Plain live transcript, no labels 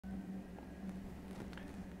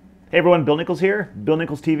Hey everyone, Bill Nichols here, Bill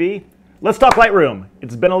Nichols TV. Let's talk Lightroom.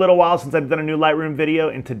 It's been a little while since I've done a new Lightroom video,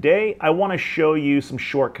 and today I want to show you some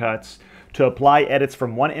shortcuts to apply edits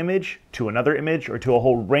from one image to another image or to a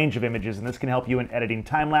whole range of images, and this can help you in editing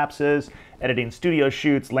time lapses, editing studio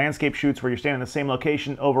shoots, landscape shoots where you're staying in the same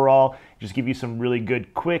location overall. Just give you some really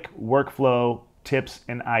good quick workflow tips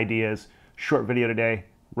and ideas. Short video today,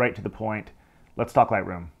 right to the point. Let's talk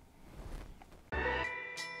Lightroom.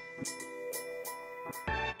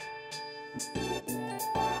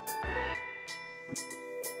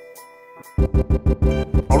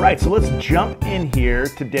 All right, so let's jump in here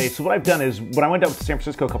today. So what I've done is, when I went out to San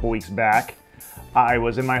Francisco a couple weeks back, I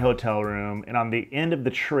was in my hotel room, and on the end of the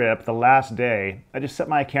trip, the last day, I just set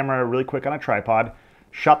my camera really quick on a tripod,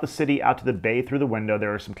 shot the city out to the bay through the window. There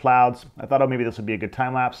were some clouds. I thought, oh, maybe this would be a good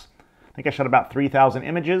time lapse. I think I shot about 3,000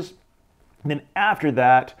 images. And then after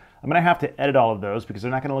that, I'm gonna have to edit all of those because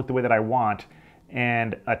they're not gonna look the way that I want.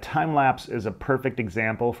 And a time lapse is a perfect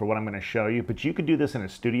example for what I'm gonna show you, but you could do this in a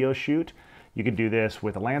studio shoot. You could do this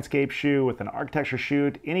with a landscape shoot, with an architecture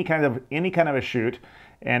shoot, any kind of a shoot.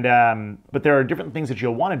 And but there are different things that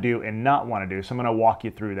you'll want to do and not want to do. So I'm going to walk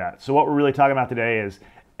you through that. So what we're really talking about today is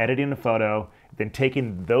editing a photo, then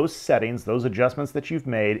taking those settings, those adjustments that you've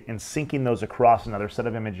made, and syncing those across another set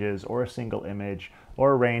of images, or a single image,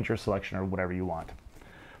 or a range, or selection, or whatever you want.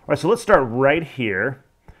 All right, so let's start right here.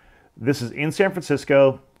 This is in San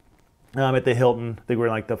Francisco, at the Hilton. I think we're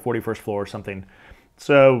in like the 41st floor or something.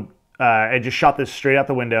 So I just shot this straight out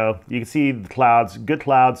the window. You can see the clouds, good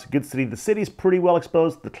city. The city's pretty well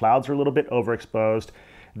exposed. The clouds are a little bit overexposed.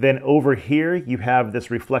 Then over here, you have this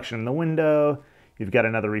reflection in the window. You've got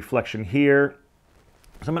another reflection here.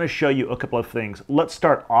 So I'm going to show you a couple of things. Let's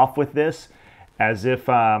start off with this as if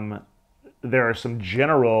there are some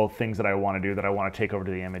general things that I want to do that I want to take over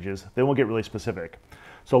to the images. Then we'll get really specific.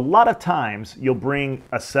 So a lot of times, you'll bring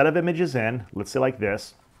a set of images in, let's say like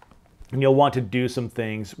this, and you'll want to do some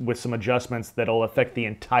things with some adjustments that'll affect the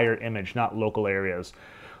entire image, not local areas.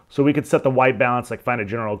 So we could set the white balance, like find a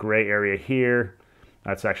general gray area here.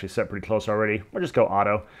 That's actually set pretty close already. Or just go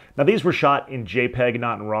auto. Now these were shot in JPEG,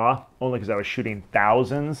 not in RAW, only because I was shooting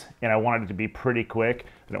thousands and I wanted it to be pretty quick.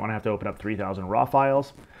 I don't want to have to open up 3,000 RAW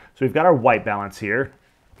files. So we've got our white balance here.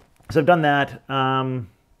 So I've done that.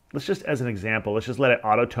 Let's just, as an example, let's just let it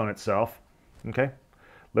auto tone itself. Okay.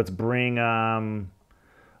 Let's bring, I'm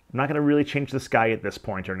not going to really change the sky at this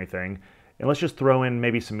point or anything. And let's just throw in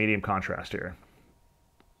maybe some medium contrast here.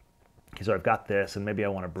 Okay, so I've got this, and maybe I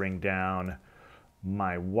want to bring down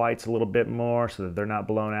my whites a little bit more so that they're not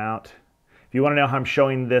blown out. If you want to know how I'm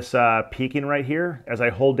showing this peaking right here, as I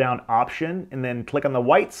hold down Option and then click on the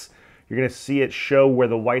whites, you're going to see it show where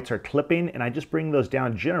the whites are clipping, and I just bring those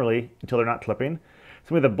down generally until they're not clipping.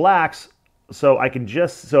 So with the blacks, so I can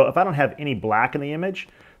just, so if I don't have any black in the image,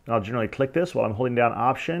 I'll generally click this while I'm holding down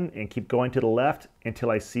Option and keep going to the left until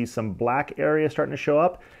I see some black area starting to show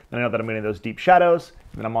up. Then I know that I'm getting those deep shadows,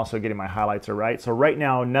 and then I'm also getting my highlights are right. So right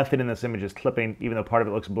now, nothing in this image is clipping, even though part of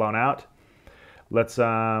it looks blown out. Let's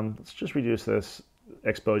just reduce this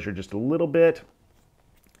exposure just a little bit.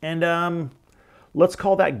 And let's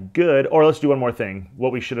call that good, or let's do one more thing.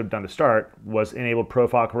 What we should have done to start was enable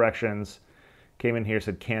profile corrections. Came in here,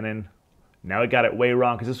 said Canon. Now it got it way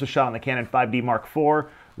wrong because this was shot on the Canon 5D Mark IV.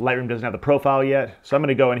 Lightroom doesn't have the profile yet. So I'm going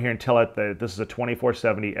to go in here and tell it that this is a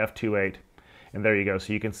 2470 f2.8. And there you go.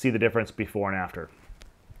 So you can see the difference before and after.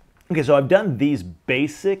 Okay, so I've done these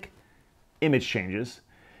basic image changes,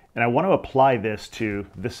 and I want to apply this to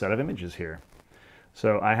this set of images here.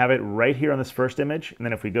 So I have it right here on this first image, and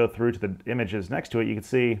then if we go through to the images next to it, you can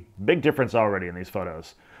see big difference already in these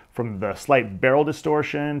photos. From the slight barrel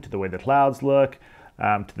distortion, to the way the clouds look,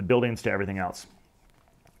 to the buildings, to everything else.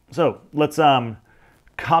 So let's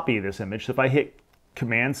copy this image. So if I hit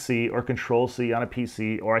Command-C or Control-C on a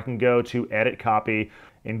PC, or I can go to Edit Copy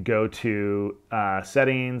and go to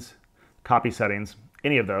Settings, Copy Settings,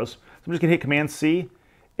 any of those. So I'm just gonna hit Command-C.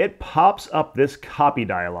 It pops up this copy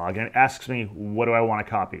dialog and it asks me, what do I want to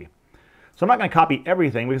copy? So I'm not going to copy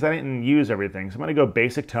everything because I didn't use everything. So I'm going to go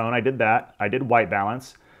basic tone. I did that. I did white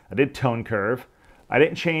balance. I did tone curve. I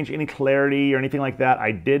didn't change any clarity or anything like that.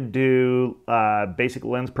 I did do basic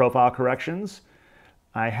lens profile corrections.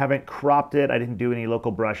 I haven't cropped it. I didn't do any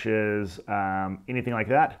local brushes, anything like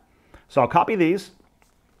that. So I'll copy these.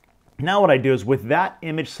 Now what I do is with that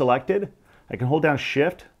image selected, I can hold down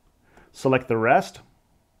Shift, select the rest,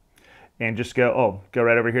 and just go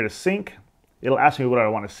right over here to sync. It'll ask me what I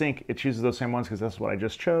want to sync. It chooses those same ones because that's what I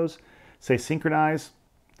just chose. Say synchronize,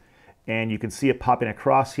 and you can see it popping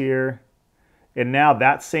across here. And now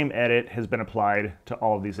that same edit has been applied to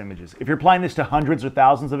all of these images. If you're applying this to hundreds or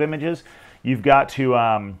thousands of images, you've got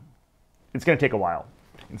to it's going to take a while.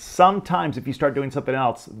 And sometimes if you start doing something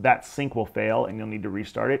else, that sync will fail and you'll need to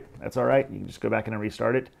restart it. That's all right. You can just go back in and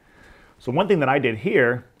restart it. So one thing that I did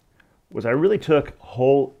here was I really took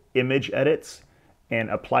whole image edits and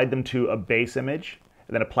applied them to a base image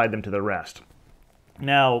and then applied them to the rest.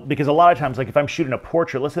 Now, because a lot of times, like if I'm shooting a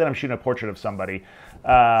portrait, let's say that I'm shooting a portrait of somebody,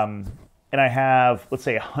 and I have, let's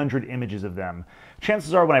say, 100 images of them.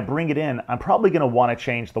 Chances are when I bring it in, I'm probably going to want to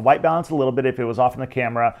change the white balance a little bit if it was off in the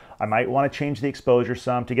camera. I might want to change the exposure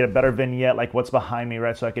some to get a better vignette, like what's behind me,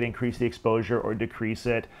 right? So I could increase the exposure or decrease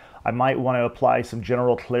it. I might want to apply some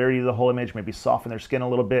general clarity to the whole image, maybe soften their skin a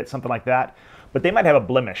little bit, something like that. But they might have a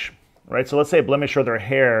blemish, right? So let's say a blemish or their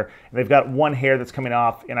hair, and they've got one hair that's coming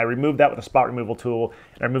off, and I remove that with a spot removal tool,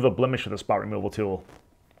 and I remove a blemish with a spot removal tool.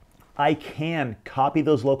 I can copy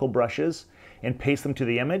those local brushes and paste them to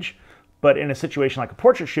the image, but in a situation like a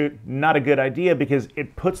portrait shoot, not a good idea because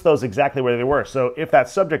it puts those exactly where they were. So if that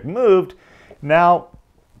subject moved, now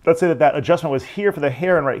let's say that that adjustment was here for the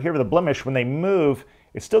hair and right here for the blemish. When they move,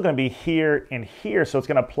 it's still going to be here and here, so it's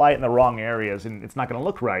going to apply it in the wrong areas and it's not going to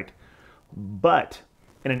look right. But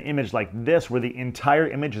in an image like this, where the entire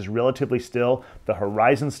image is relatively still, the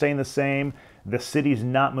horizon's staying the same, the city's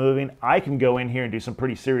not moving, I can go in here and do some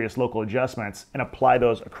pretty serious local adjustments and apply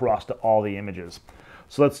those across to all the images.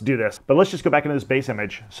 So let's do this. But let's just go back into this base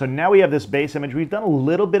image. So now we have this base image. We've done a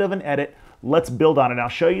little bit of an edit. Let's build on it. I'll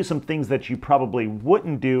show you some things that you probably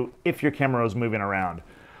wouldn't do if your camera was moving around.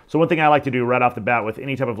 So one thing I like to do right off the bat with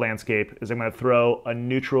any type of landscape is I'm going to throw a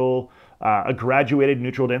neutral, a graduated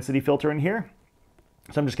neutral density filter in here.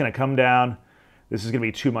 So I'm just going to come down. This is going to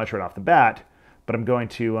be too much right off the bat, but I'm going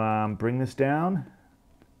to bring this down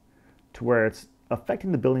to where it's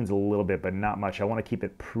affecting the buildings a little bit, but not much. I want to keep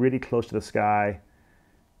it pretty close to the sky.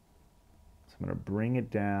 So I'm going to bring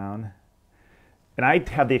it down. And I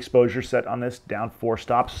have the exposure set on this down 4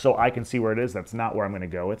 stops so I can see where it is. That's not where I'm going to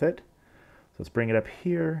go with it. So let's bring it up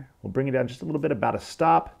here. We'll bring it down just a little bit, about a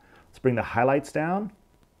stop. Let's bring the highlights down.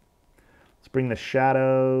 Let's bring the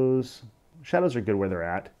shadows. Shadows are good where they're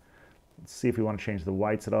at. Let's see if we want to change the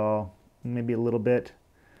whites at all. Maybe a little bit.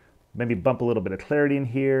 Maybe bump a little bit of clarity in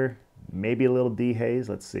here. Maybe a little dehaze.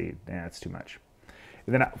 Let's see. Yeah, that's too much.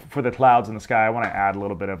 And then for the clouds in the sky, I want to add a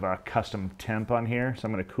little bit of a custom temp on here. So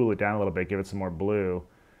I'm going to cool it down a little bit, give it some more blue.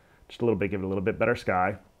 Just a little bit, give it a little bit better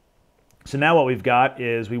sky. So now what we've got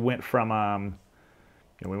is we went from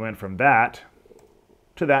that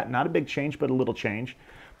to that. Not a big change, but a little change.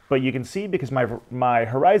 But you can see because my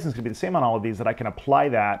horizon's going to be the same on all of these that I can apply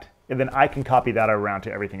that and then I can copy that around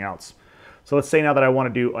to everything else. So let's say now that I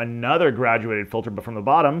want to do another graduated filter but from the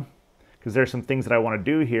bottom, because there's some things that I want to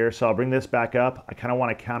do here. So I'll bring this back up. I kind of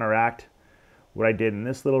want to counteract what I did in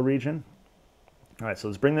this little region. All right, so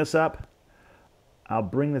let's bring this up. I'll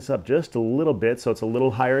bring this up just a little bit so it's a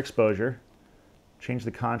little higher exposure. Change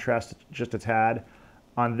the contrast just a tad.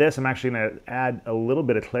 On this, I'm actually going to add a little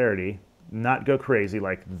bit of clarity. Not go crazy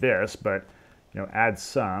like this, but add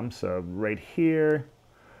some. So right here,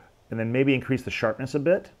 and then maybe increase the sharpness a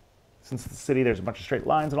bit. Since the city, there's a bunch of straight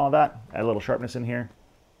lines and all that. Add a little sharpness in here.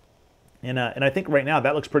 And I think right now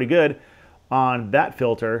that looks pretty good on that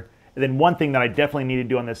filter. And then one thing that I definitely need to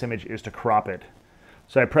do on this image is to crop it.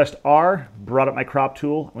 So I pressed R, brought up my crop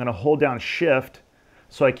tool. I'm going to hold down Shift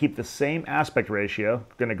so I keep the same aspect ratio.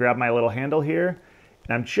 I'm going to grab my little handle here.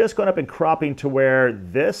 And I'm just going up and cropping to where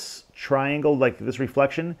this triangle, like this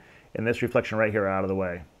reflection, and this reflection right here are out of the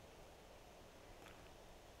way.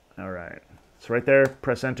 All right. So right there,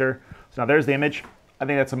 press Enter. So now there's the image. I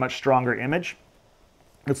think that's a much stronger image.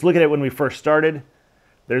 Let's look at it when we first started.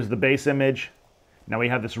 There's the base image. Now we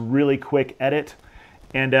have this really quick edit.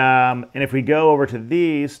 And if we go over to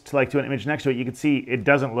these, to an image next to it, you can see it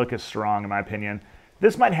doesn't look as strong in my opinion.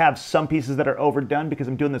 This might have some pieces that are overdone because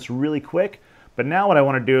I'm doing this really quick. But now what I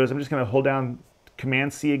want to do is I'm just going to hold down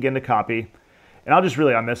Command C again to copy. And I'll just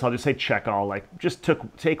really on this, I'll just say check all, like just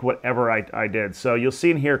take whatever I did. So you'll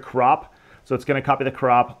see in here crop. So it's going to copy the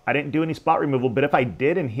crop. I didn't do any spot removal, but if I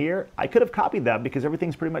did in here, I could have copied that because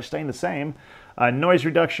everything's pretty much staying the same. Noise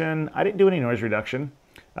reduction, I didn't do any noise reduction.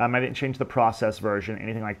 I didn't change the process version,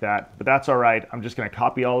 anything like that, but that's all right. I'm just going to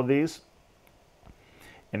copy all of these.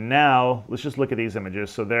 And now let's just look at these images.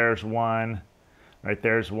 So there's one, right?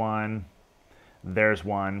 There's one. There's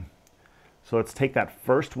one. So let's take that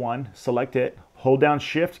first one, select it, hold down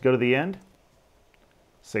Shift, go to the end,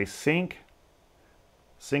 say sync,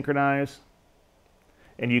 synchronize,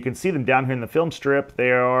 and you can see them down here in the film strip. They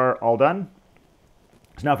are all done.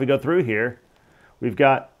 So now if we go through here, we've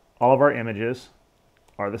got all of our images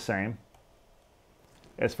are the same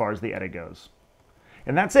as far as the edit goes.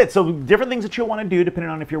 And that's it. So different things that you'll want to do depending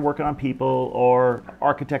on if you're working on people or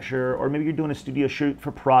architecture, or maybe you're doing a studio shoot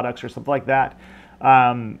for products or something like that.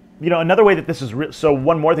 You know, another way that this is, so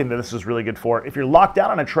one more thing that this is really good for, if you're locked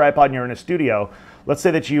down on a tripod and you're in a studio, let's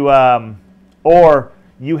say that you, or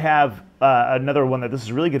you have another one that this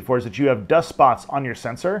is really good for is that you have dust spots on your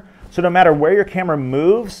sensor. So no matter where your camera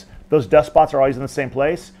moves, those dust spots are always in the same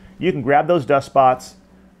place. You can grab those dust spots,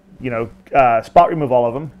 you know, spot remove all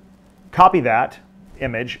of them, copy that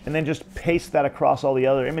image, and then just paste that across all the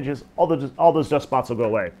other images. All those dust spots will go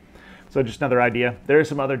away. So just another idea. There is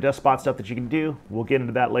some other dust spot stuff that you can do. We'll get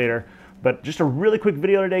into that later. But just a really quick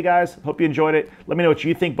video today, guys. Hope you enjoyed it. Let me know what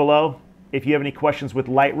you think below. If you have any questions with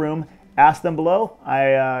Lightroom, ask them below.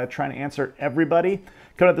 I try and answer everybody.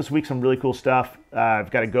 Coming up this week, some really cool stuff.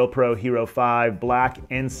 I've got a GoPro Hero 5 Black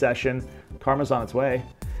in session. Karma's on its way.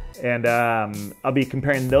 And I'll be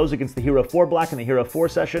comparing those against the Hero 4 Black and the Hero 4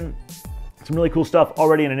 session. Some really cool stuff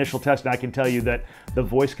already in initial test, and I can tell you that the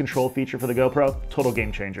voice control feature for the GoPro, total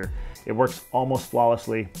game changer. It works almost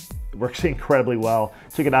flawlessly. It works incredibly well.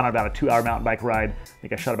 Took it on about a 2-hour mountain bike ride. I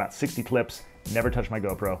think I shot about 60 clips. Never touched my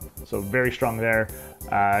GoPro, so very strong there.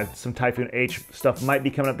 Some Typhoon H stuff might be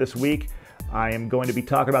coming up this week. I am going to be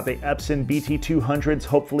talking about the Epson BT200s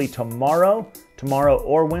hopefully tomorrow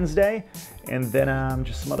or Wednesday, and then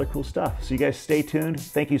just some other cool stuff. So you guys stay tuned.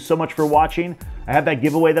 Thank you so much for watching. I have that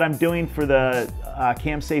giveaway that I'm doing for the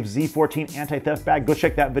Camsafe Z14 anti-theft bag. Go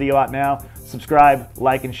check that video out now. Subscribe,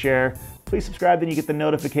 like, and share. Please subscribe, then you get the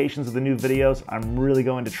notifications of the new videos. I'm really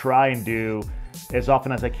going to try and do as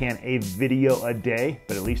often as I can a video a day,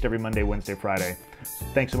 but at least every Monday, Wednesday, Friday. So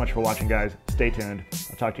thanks so much for watching, guys. Stay tuned.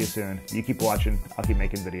 I'll talk to you soon. You keep watching. I'll keep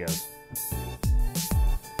making videos.